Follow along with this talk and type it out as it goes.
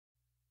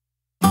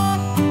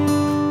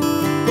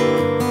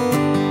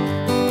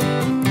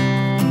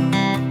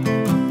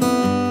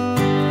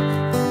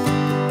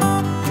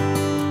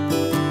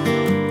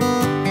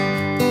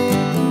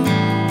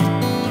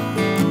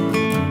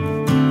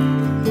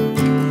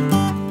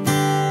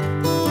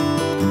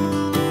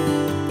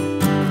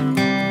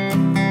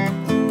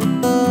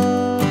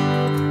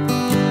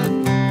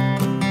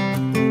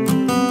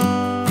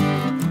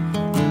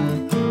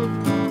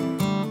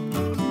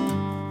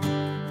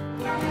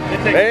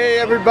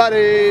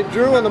everybody,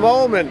 Drew in the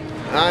Moment.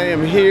 I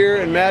am here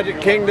in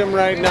Magic Kingdom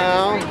right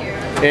now,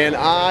 and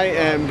I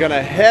am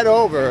gonna head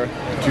over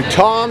to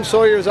Tom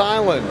Sawyer's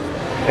Island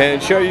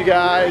and show you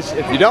guys,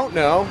 if you don't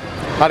know,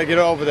 how to get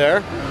over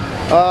there.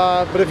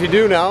 But if you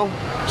do know,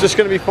 it's just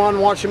gonna be fun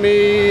watching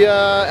me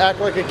act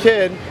like a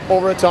kid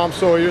over at Tom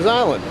Sawyer's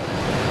Island.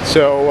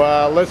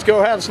 So let's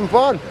go have some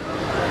fun.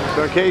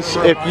 So in case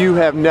if you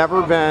have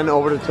never been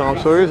over to Tom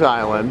Sawyer's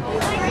Island,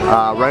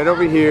 right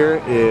over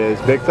here is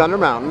Big Thunder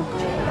Mountain.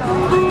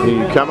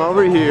 You come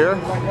over here,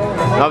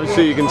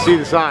 obviously you can see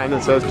the sign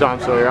that says Tom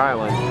Sawyer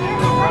Island,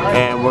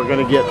 and we're going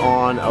to get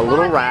on a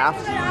little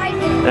raft,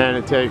 and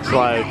it takes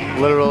like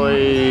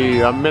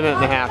literally a minute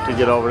and a half to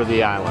get over to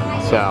the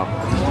island. So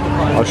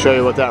I'll show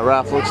you what that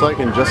raft looks like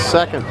in just a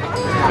second.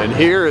 And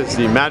here is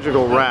the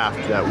magical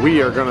raft that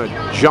we are going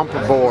to jump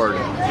aboard.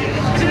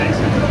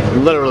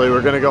 Literally,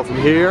 we're going to go from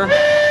here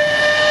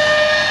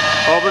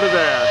over to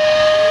there.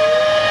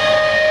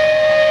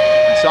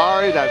 I'm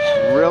sorry,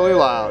 that's really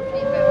loud.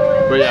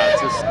 But yeah,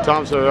 it's just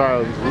Tom Sawyer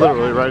Island,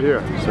 literally right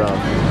here. So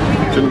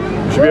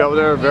should be over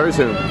there very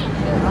soon.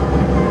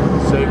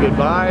 Say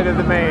goodbye to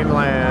the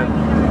mainland.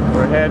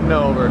 We're heading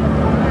over.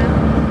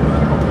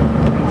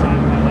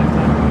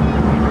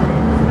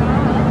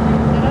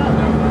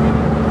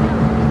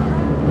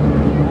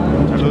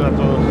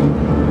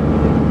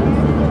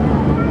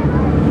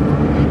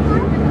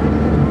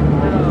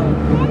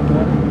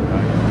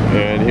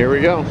 And here we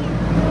go.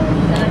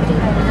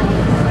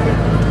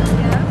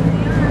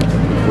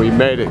 We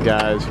made it,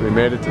 guys. We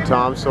made it to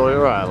Tom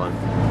Sawyer Island.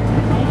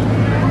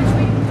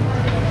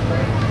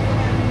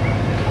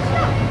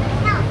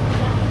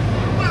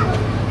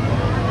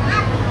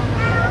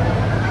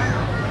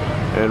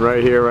 And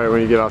right here, right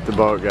when you get off the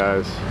boat,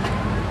 guys,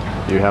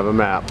 you have a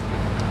map.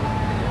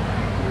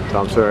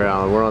 Tom Sawyer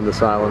Island. We're on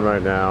this island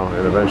right now,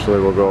 and eventually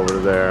we'll go over to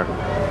there.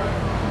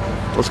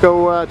 Let's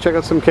go check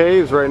out some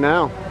caves right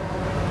now.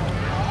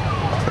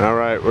 All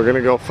right, we're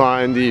gonna go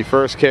find the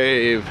first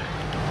cave.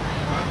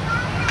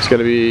 It's going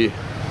to be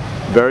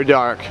very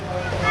dark,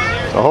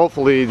 so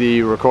hopefully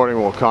the recording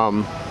will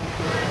come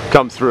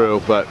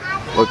through, but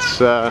let's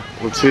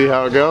see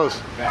how it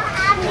goes.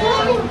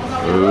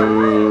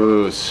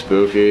 Ooh,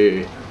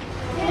 spooky. It's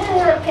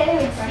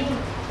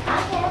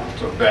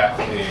a bat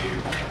cave.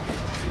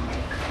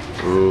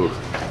 Ooh,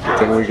 good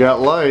thing we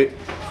got light.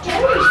 It's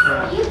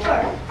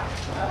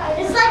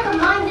like a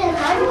mine in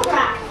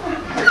Minecraft.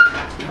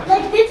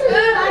 Like this is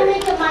what I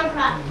make in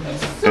Minecraft.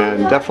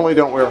 And definitely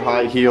don't wear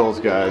high heels,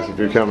 guys, if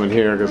you're coming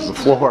here, because the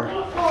floor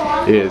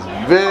is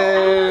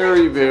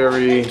very,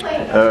 very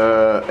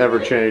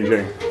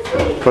ever-changing.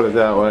 Put it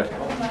that way.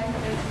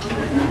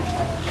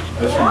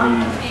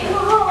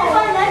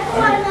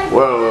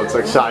 Whoa, it's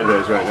like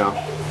sideways right now.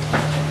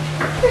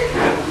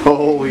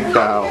 Holy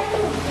cow.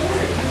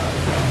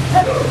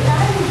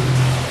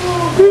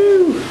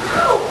 Woo.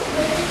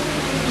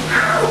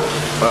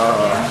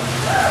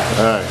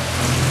 Alright.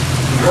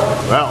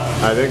 Well,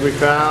 I think we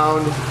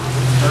found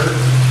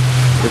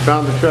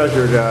the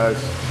treasure, guys.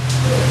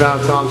 We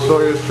found Tom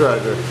Sawyer's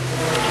treasure.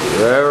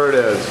 There it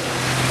is.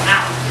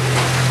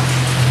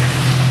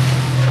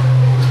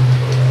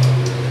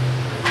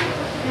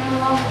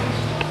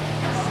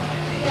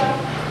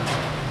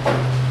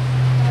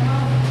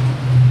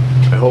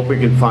 I hope we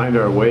can find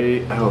our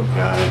way out,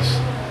 guys.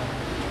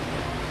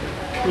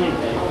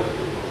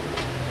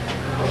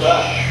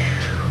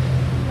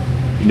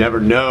 You never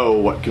know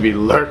what could be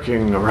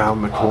lurking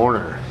around the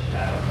corner.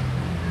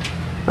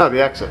 Oh,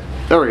 the exit.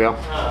 There we go.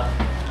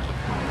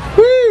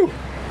 Woo!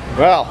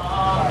 Well,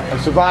 I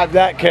survived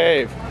that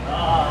cave.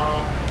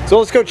 So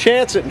let's go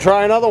chance it and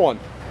try another one.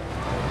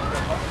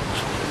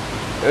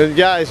 And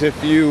guys,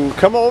 if you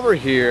come over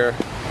here,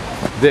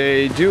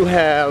 they do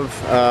have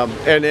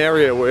an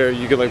area where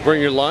you can like bring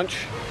your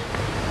lunch,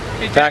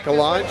 pack a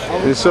lunch.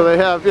 And so they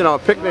have, you know, a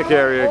picnic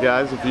area,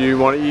 guys, if you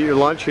want to eat your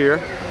lunch here.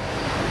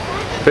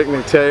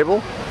 Picnic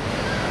table.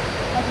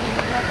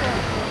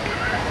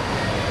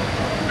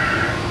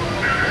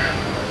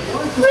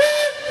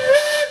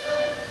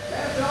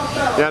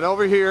 And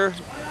over here,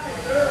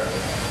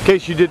 in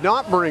case you did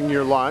not bring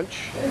your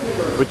lunch,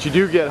 but you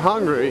do get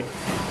hungry,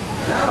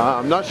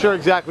 I'm not sure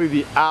exactly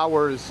the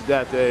hours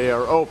that they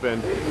are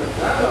open,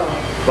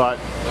 but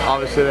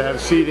obviously they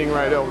have seating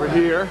right over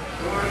here.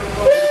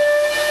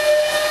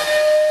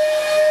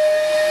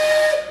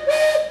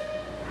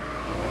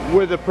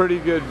 With a pretty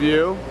good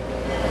view.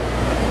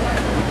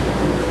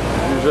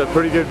 There's a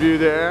pretty good view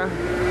there.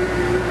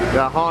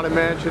 Got Haunted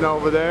Mansion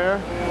over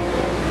there.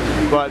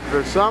 But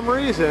for some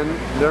reason,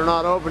 they're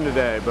not open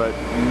today. But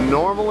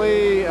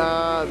normally,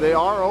 they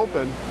are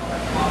open.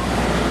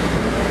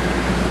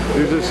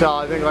 Usually sell,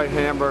 I think, like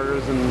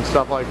hamburgers and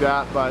stuff like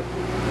that. But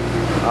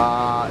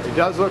it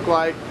does look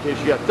like, in case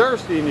you got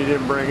thirsty and you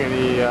didn't bring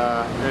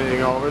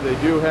anything over, they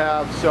do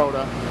have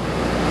soda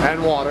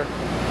and water.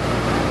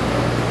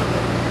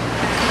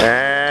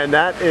 And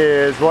that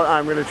is what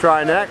I'm going to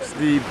try next,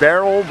 the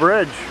Barrel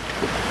Bridge.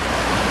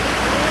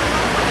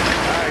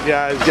 Alright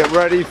guys, get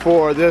ready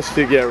for this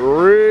to get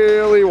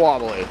really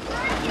wobbly.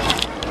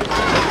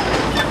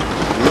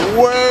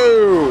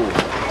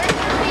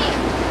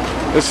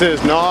 This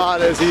is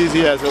not as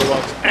easy as it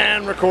looks.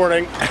 And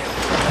recording.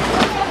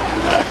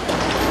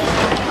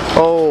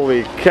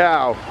 Holy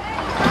cow.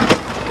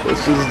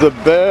 This is the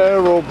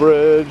barrel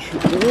bridge.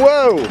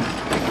 Whoa!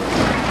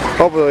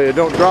 Hopefully I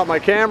don't drop my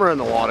camera in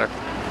the water.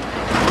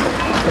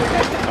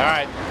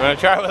 Alright, I'm gonna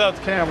try it without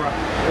the camera.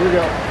 Here we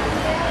go.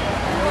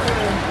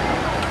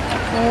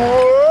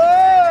 Whoa!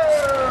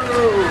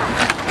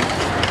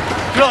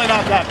 It's really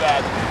not that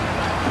bad.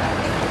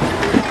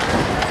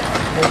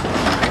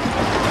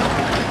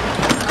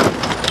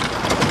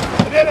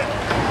 I did it!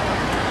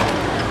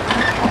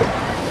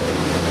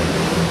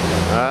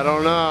 I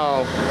don't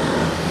know.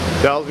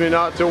 Tells me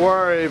not to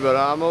worry, but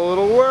I'm a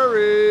little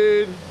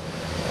worried.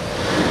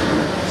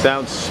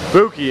 Sounds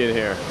spooky in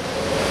here.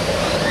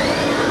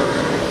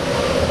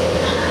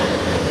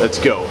 Let's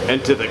go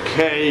into the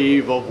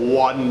Cave of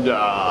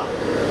Wonder.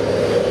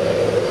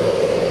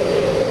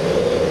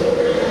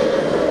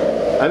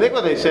 I think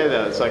when they say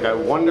that, it's like, I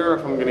wonder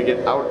if I'm gonna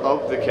get out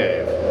of the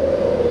cave.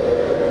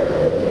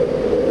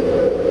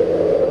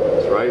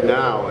 Because right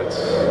now, it's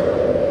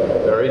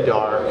very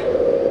dark.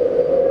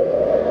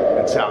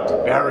 It sounds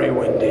very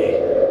windy.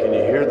 Can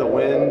you hear the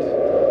wind?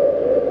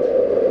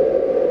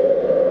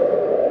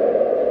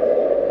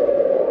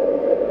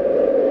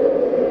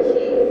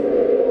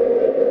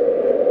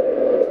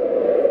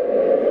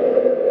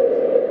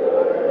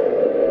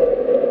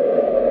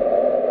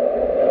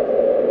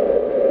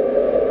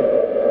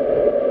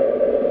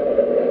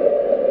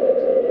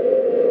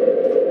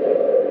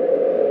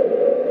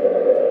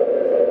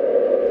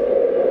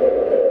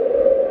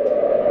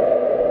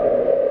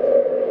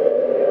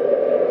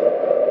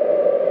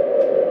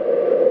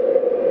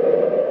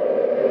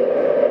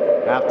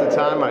 Half the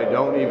time I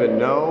don't even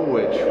know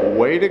which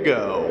way to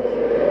go.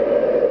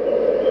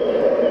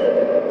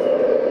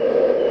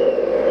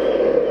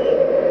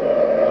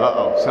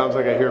 Uh-oh, sounds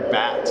like I hear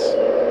bats.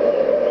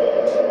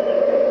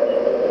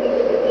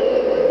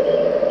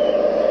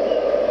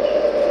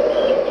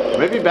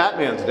 Maybe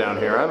Batman's down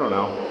here, I don't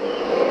know.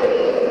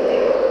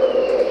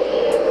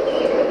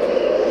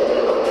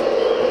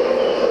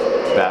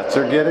 Bats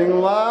are getting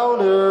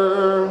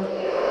louder.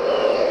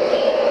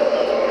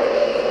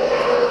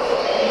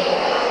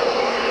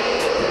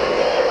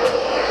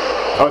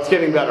 Oh, it's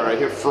getting better. I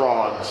hear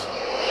frogs.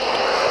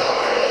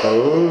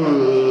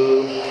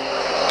 Ooh.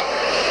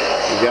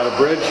 We got a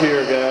bridge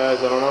here, guys.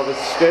 I don't know if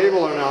it's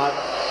stable or not.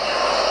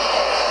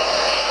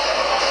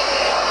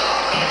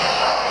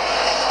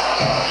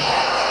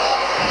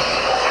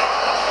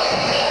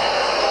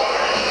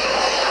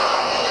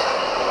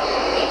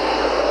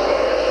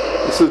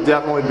 This is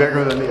definitely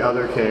bigger than the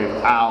other cave.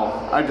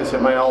 Ow. I just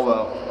hit my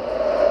elbow.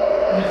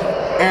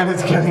 And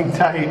it's getting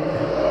tight.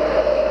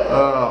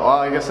 Well,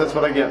 I guess that's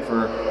what I get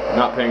for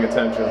not paying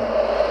attention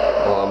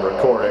while I'm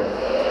recording.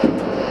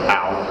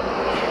 Ow.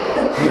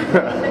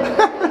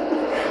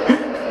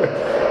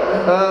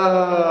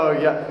 Oh,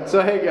 yeah.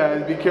 So hey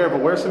guys, be careful.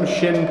 Wear some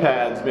shin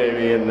pads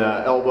maybe and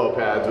elbow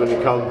pads when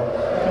you come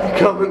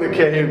in the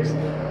caves.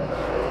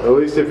 At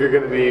least if you're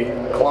going to be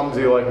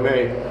clumsy like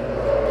me.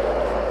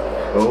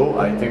 Oh,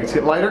 I think it's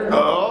getting lighter.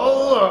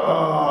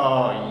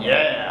 Oh,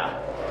 yeah.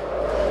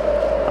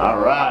 All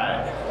right.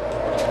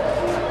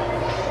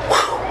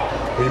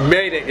 We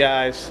made it,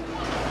 guys.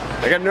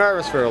 I got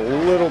nervous for a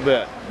little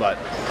bit, but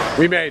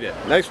we made it.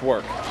 Nice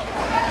work.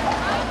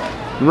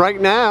 Right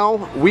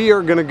now, we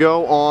are gonna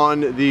go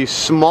on the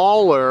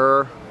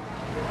smaller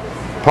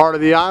part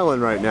of the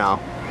island right now.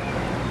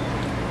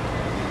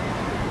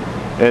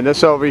 And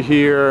this over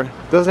here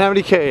doesn't have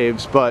any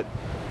caves, but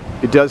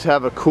it does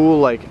have a cool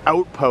like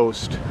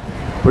outpost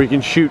where you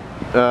can shoot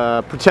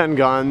pretend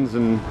guns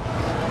and,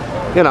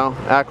 you know,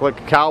 act like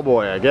a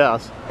cowboy, I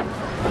guess.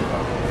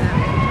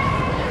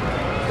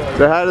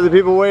 Say hi to the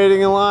people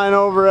waiting in line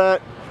over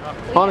at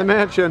Haunted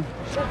Mansion.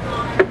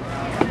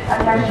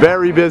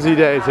 Very busy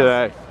day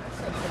today.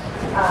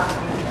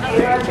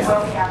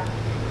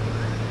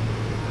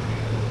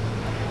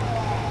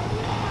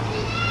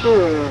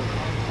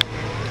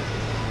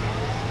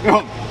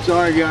 Oh,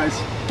 sorry guys.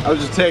 I was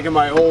just taking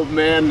my old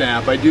man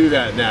nap. I do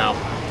that now.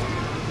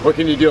 What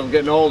can you do? I'm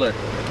getting older.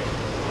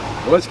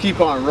 Let's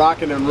keep on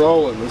rocking and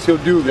rolling. Let's go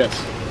do this.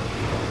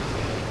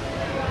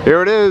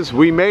 Here it is.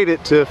 We made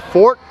it to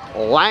Fort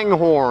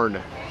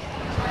Langhorne.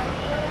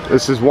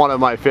 This is one of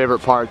my favorite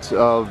parts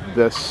of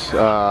this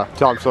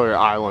Tom Sawyer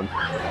Island.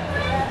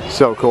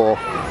 So cool.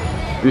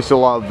 Used to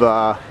love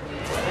the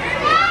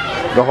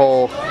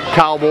whole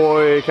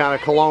cowboy kind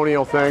of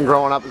colonial thing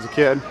growing up as a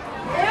kid.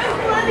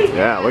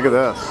 Yeah, look at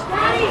this.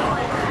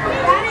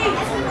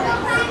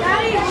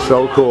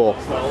 So cool.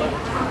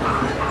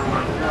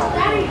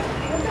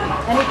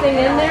 Anything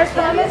in there,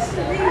 Thomas?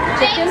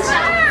 Chickens?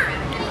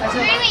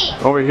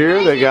 Over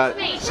here they got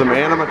some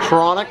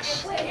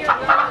animatronics.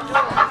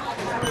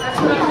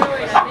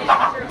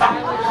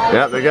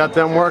 Yeah, they got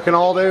them working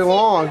all day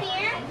long.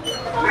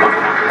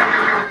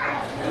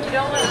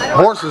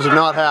 Horses are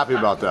not happy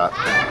about that.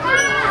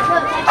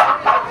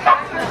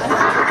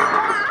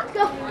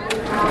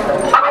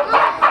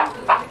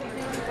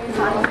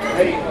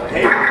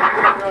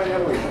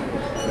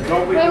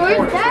 Wait,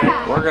 Where's that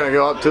at? We're gonna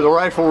go up to the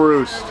rifle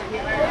roost.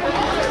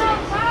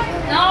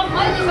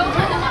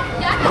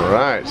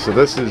 Alright, so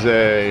this is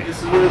a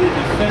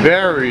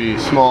very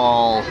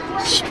small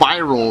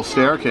spiral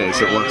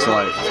staircase, it looks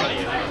like.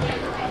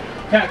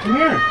 Pat, come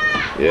here.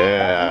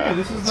 Yeah. Hey,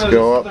 this is Let's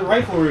go up. the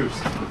rifle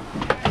roost.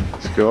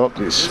 Let's go up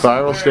these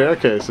spiral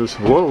staircases.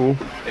 Whoa.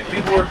 If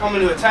people were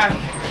coming to attack,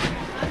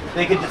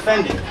 they could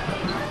defend it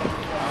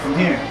from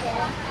here.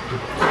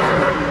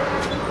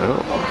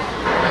 Oh.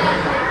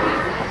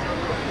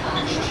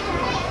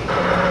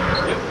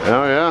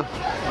 Oh yeah.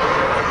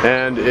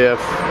 And if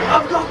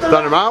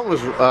Thunder Mountain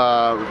was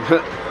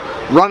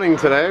running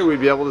today,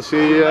 we'd be able to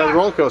see the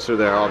roller coaster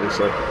there,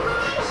 obviously.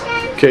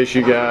 In case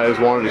you guys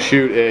wanted to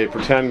shoot a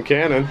pretend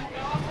cannon.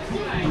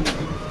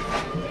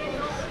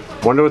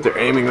 Wonder what they're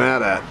aiming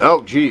that at.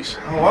 Oh, geez.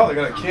 Oh wow, they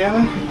got a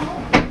cannon.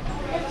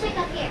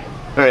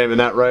 They're aiming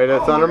that right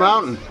at Thunder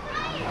Mountain.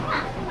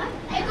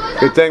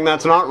 Good thing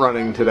that's not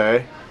running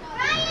today.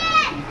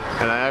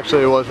 And I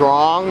actually was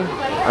wrong.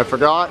 I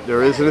forgot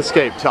there is an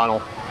escape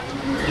tunnel.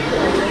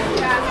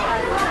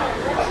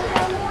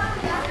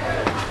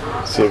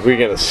 See if we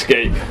can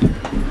escape.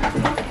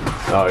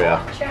 Oh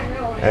yeah.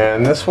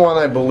 And this one,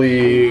 I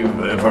believe,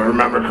 if I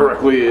remember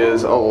correctly,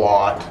 is a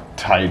lot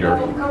tighter.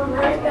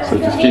 So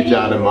just keep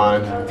that in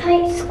mind.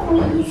 Tight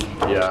squeeze.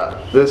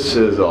 Yeah, this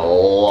is a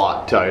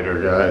lot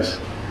tighter, guys.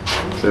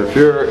 So if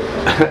you're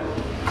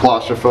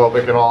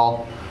claustrophobic at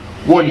all,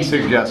 wouldn't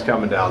suggest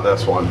coming down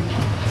this one.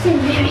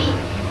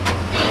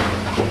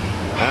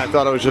 And I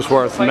thought it was just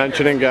worth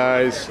mentioning,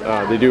 guys,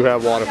 they do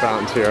have water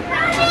fountains here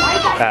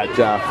at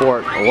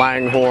Fort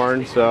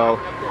Langhorne, so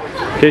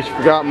in case you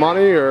forgot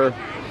money or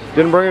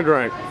didn't bring a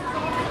drink.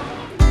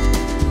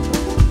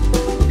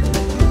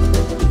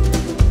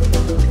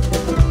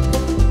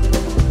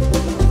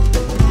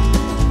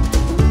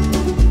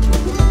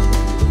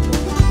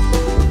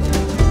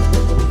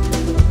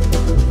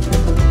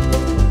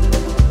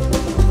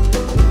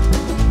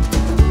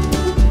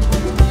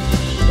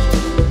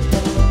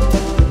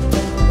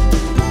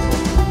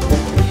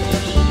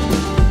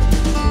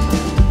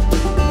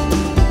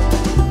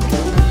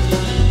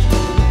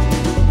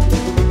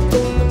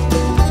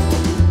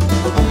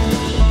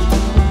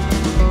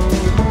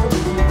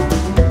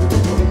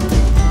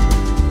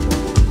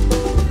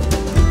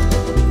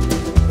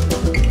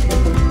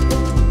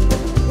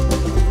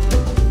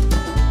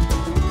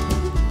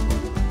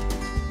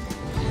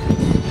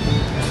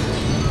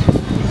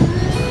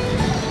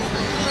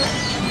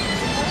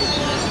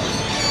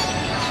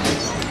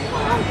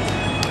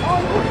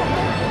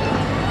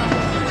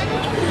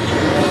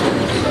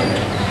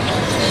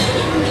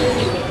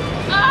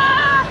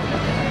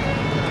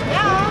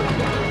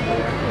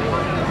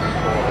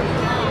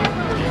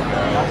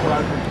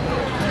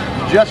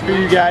 Just for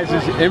you guys'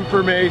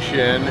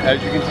 information,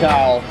 as you can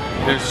tell,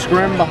 there's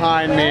scrim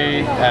behind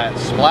me at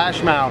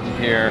Splash Mountain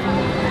here,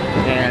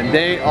 and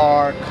they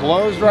are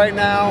closed right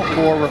now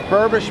for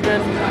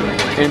refurbishment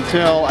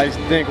until I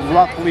think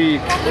roughly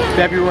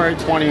February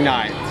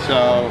 29th.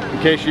 So in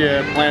case you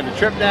planned a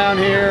trip down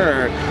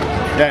here or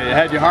you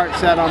had your heart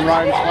set on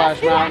riding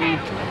Splash Mountain,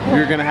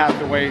 you're gonna have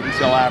to wait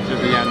until after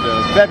the end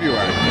of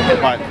February.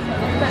 But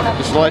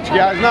just to let you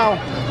guys know,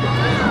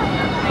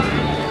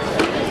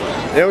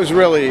 it was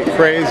really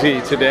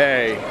crazy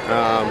today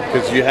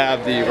because you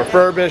have the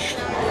refurbished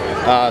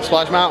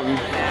Splash Mountain,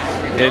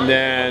 and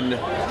then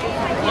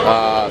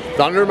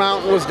Thunder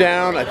Mountain was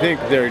down. I think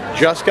they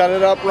just got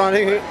it up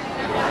running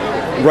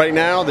right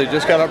now. They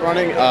just got up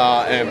running,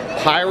 and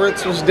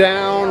Pirates was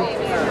down.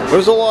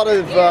 There's a lot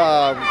of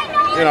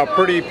you know,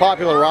 pretty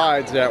popular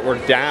rides that were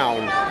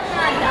down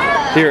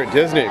here at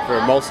Disney for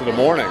most of the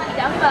morning,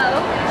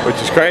 which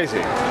is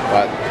crazy.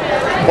 But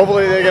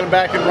hopefully they get them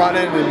back and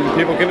running and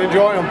people can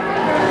enjoy them.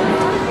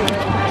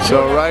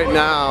 So right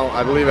now,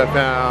 I believe I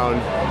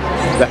found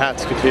the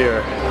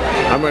Hatsketeer.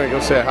 I'm gonna go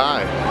say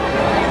hi.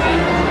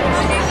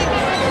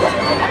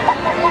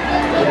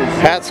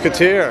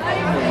 Hatsketeer.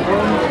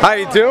 How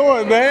you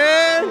doing,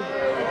 man?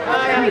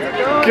 Hi, how's it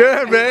going?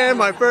 Good, man.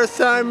 My first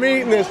time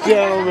meeting this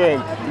gentleman.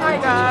 Hi,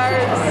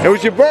 guys. It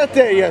was your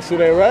birthday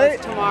yesterday, right?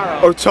 It's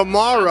tomorrow. Or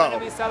tomorrow. I'm going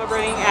to be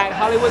celebrating at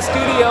Hollywood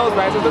Studios,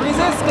 Rise of the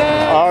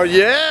Resistance. Oh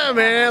yeah,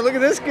 man! Look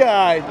at this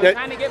guy. I'm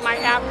trying to get my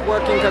app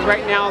working because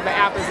right now the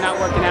app is not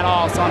working at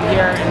all. So I'm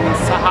here and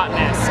it's a hot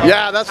mess. So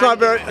Yeah, that's not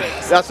very.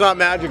 That's not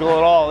magical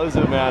at all, is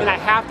it, And I man?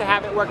 have to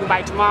have it working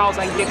by tomorrow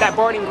so I can get that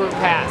boarding group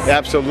pass.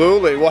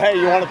 Absolutely. Well, hey,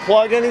 you want to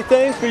plug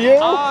anything for you?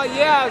 Oh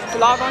yeah,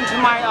 log on to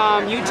my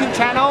YouTube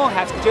channel,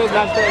 Hatsketeer's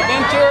Magical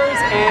Adventures,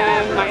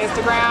 and my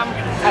Instagram,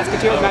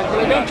 Hatsketeer's Magical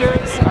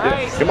Adventures. All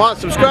right. Come on,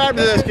 subscribe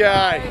to this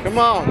guy. Come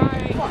on. Bye.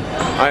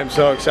 I am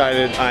so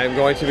excited. I am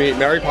going to meet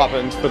Mary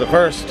Poppins for the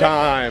first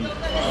time.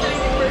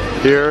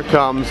 Here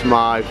comes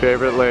my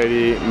favorite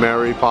lady,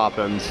 Mary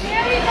Poppins.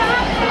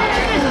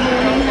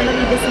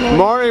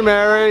 Morning,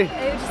 Mary.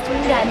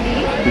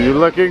 You're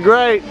looking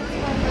great.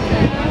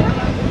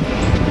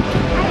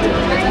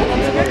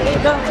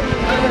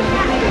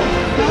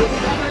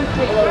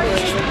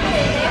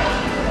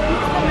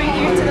 Right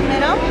here to the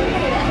middle.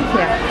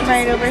 Yeah.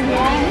 right over here.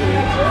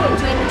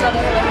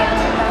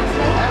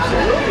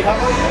 Absolutely. How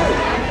about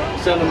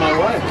you? Send them my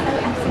way.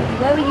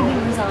 Where will you be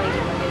residing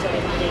when you're done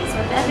with these?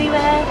 Sort of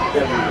everywhere?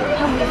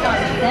 How will we find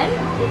you then?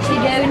 So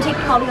you go and take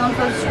the collie on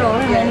for a stroll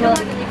and then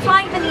we'll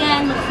fly up in the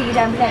air and look for you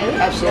down below.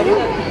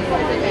 Absolutely.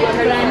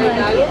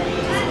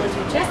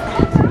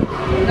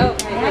 No.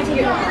 Can I take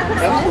it off?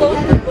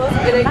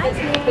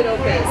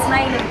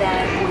 Smile up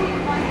there.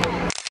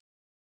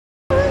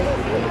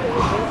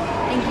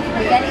 Thank you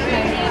for getting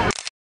here.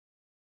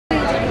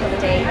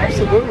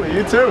 Absolutely.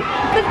 You too.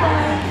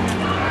 Goodbye.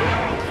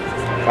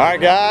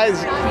 Alright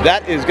guys,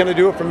 that is going to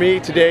do it for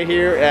me today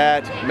here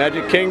at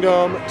Magic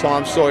Kingdom,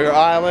 Tom Sawyer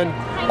Island.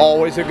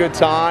 Always a good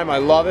time, I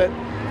love it.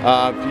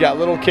 If you got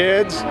little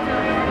kids,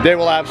 they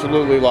will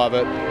absolutely love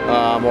it.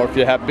 Or if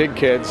you have big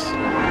kids,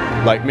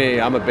 like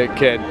me, I'm a big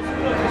kid.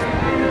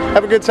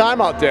 Have a good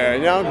time out there,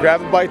 you know,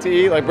 grab a bite to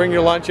eat, like bring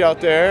your lunch out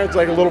there. It's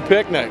like a little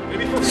picnic.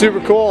 Super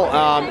cool,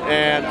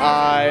 and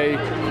I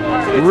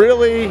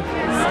really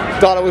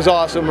thought it was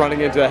awesome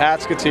running into the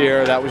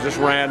Hatsketeer. That was just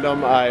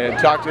random. I had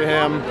talked to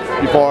him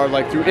before,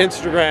 like through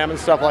Instagram and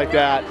stuff like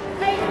that,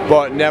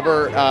 but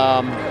never,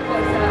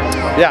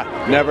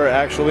 never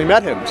actually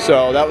met him.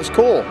 So that was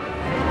cool.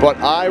 But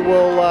I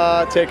will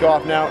take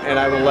off now, and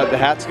I will let the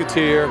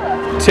Hatsketeer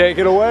take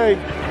it away.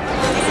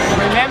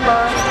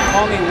 Remember,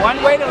 only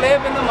one way to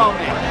live in the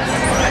moment.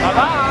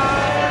 Bye-bye.